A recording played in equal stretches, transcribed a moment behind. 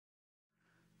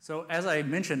So as I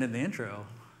mentioned in the intro,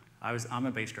 I'm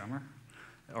a bass drummer,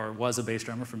 or was a bass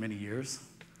drummer for many years.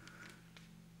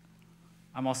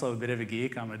 I'm also a bit of a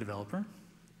geek. I'm a developer.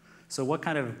 So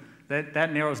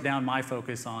that narrows down my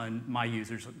focus on my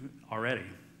users already.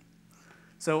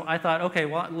 So I thought, okay,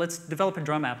 well, let's develop a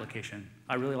drum application.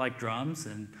 I really like drums,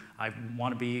 and I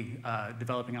want to be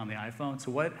developing on the iPhone.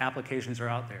 So what applications are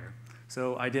out there?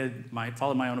 So I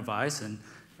followed my own advice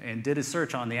and did a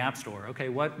search on the App Store. Okay,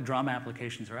 what drum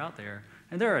applications are out there?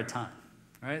 And there are a ton,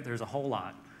 right? There's a whole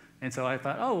lot. And so I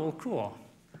thought, oh, well, cool.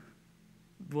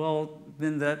 Well,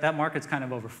 then that market's kind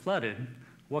of overflooded.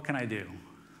 What can I do?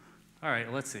 All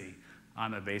right, let's see.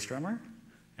 I'm a bass drummer,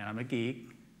 and I'm a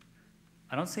geek.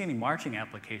 I don't see any marching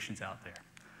applications out there.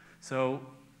 So,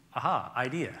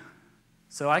 idea.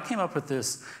 So I came up with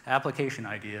this application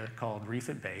idea called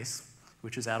Reefit Bass,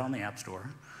 which is out on the App Store.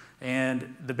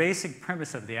 And the basic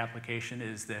premise of the application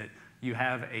is that you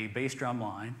have a bass drum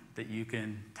line that you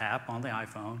can tap on the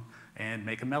iPhone and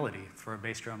make a melody for a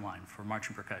bass drum line for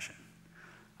marching percussion.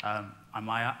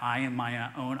 I am my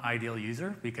own ideal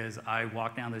user because I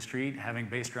walk down the street having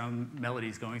bass drum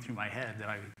melodies going through my head that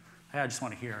I just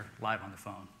want to hear live on the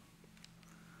phone.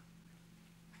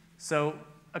 So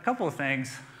a couple of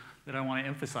things that I want to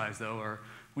emphasize, though, are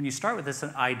when you start with this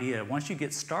idea, once you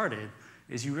get started,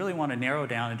 is you really want to narrow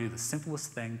down and do the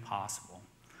simplest thing possible.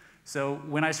 So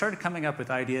when I started coming up with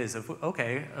ideas of,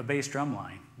 okay, a bass drum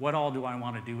line, what all do I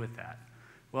want to do with that?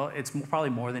 Well, it's probably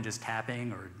more than just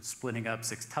tapping or splitting up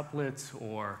sextuplets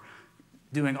or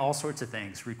doing all sorts of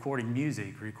things, recording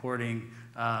music, outputting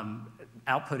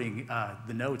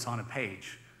the notes on a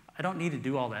page. I don't need to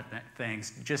do all that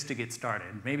things just to get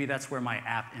started. Maybe that's where my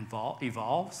app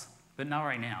evolves, but not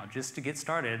right now. Just to get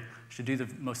started, I should do the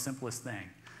most simplest thing.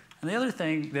 And the other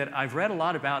thing that I've read a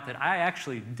lot about that I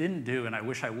actually didn't do and I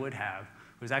wish I would have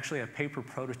was actually a paper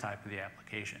prototype of the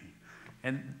application.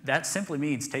 And that simply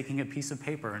means taking a piece of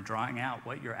paper and drawing out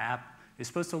what your app is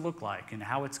supposed to look like and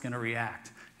how it's going to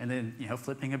react. And then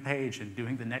flipping a page and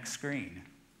doing the next screen.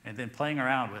 And then playing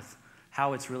around with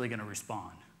how it's really going to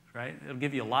respond. Right? It'll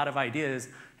give you a lot of ideas.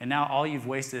 And now all you've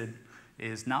wasted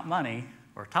is not money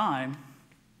or time,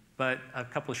 but a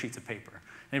couple of sheets of paper.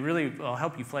 And it really will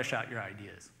help you flesh out your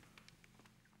ideas.